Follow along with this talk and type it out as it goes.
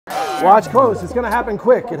Watch close. It's going to happen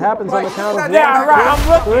quick. It happens on the count of 1, Yeah, right. I'm 2,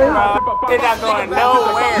 looking, 3. bro. It's not going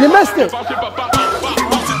nowhere. You missed it.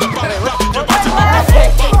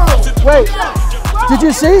 Wait. Did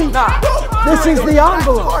you see? Nah. This is the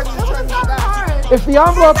envelope. If the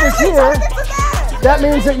envelope is here, that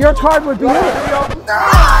means that your card would be here.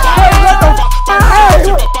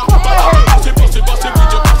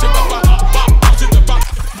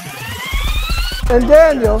 And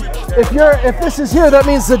Daniel, if this is here, that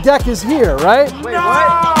means the deck is here, right? Wait,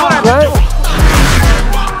 what? Right?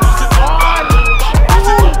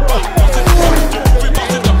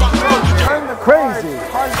 Crazy.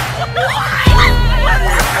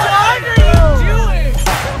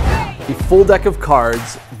 The full deck of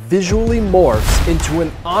cards visually morphs into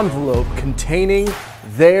an envelope containing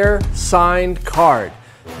their signed card.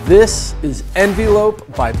 This is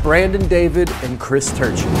Envylope by Brandon David and Chris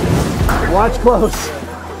Turchi. Watch close.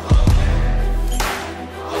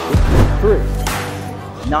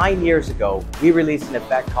 3. 9 years ago, we released an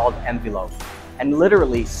effect called Envylope. And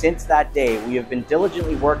literally, since that day, we have been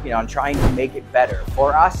diligently working on trying to make it better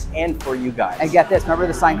for us and for you guys. And get this, remember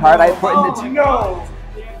the signed card I put in the...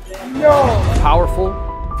 No. Powerful,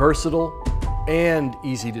 versatile, and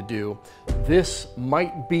easy to do. This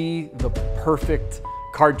might be the perfect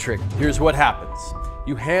card trick. Here's what happens.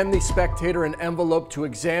 You hand the spectator an envelope to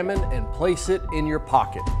examine and place it in your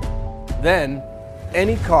pocket. Then,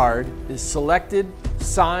 any card is selected,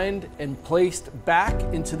 signed, and placed back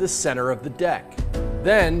into the center of the deck.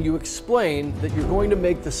 Then you explain that you're going to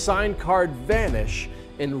make the signed card vanish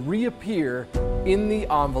and reappear in the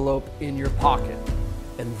envelope in your pocket.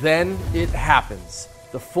 And then it happens.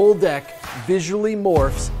 The full deck visually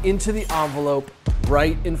morphs into the envelope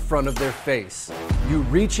right in front of their face. You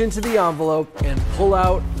reach into the envelope and pull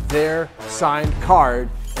out their signed card,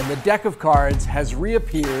 and the deck of cards has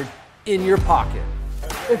reappeared in your pocket.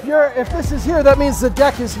 If this is here, that means the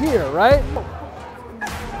deck is here, right?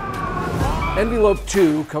 Envylope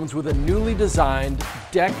 2 comes with a newly designed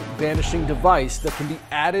deck vanishing device that can be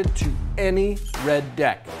added to any red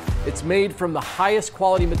deck. It's made from the highest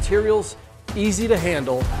quality materials, easy to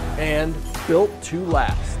handle, and built to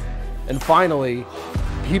last. And finally,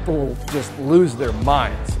 people just lose their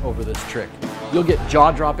minds over this trick. You'll get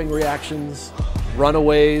jaw-dropping reactions,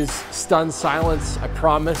 runaways, stunned silence. I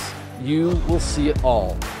promise you will see it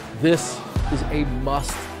all. This is a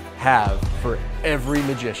must-have for every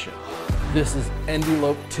magician. This is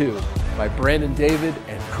Envylope 2 by Brandon David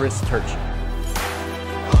and Chris Turchi.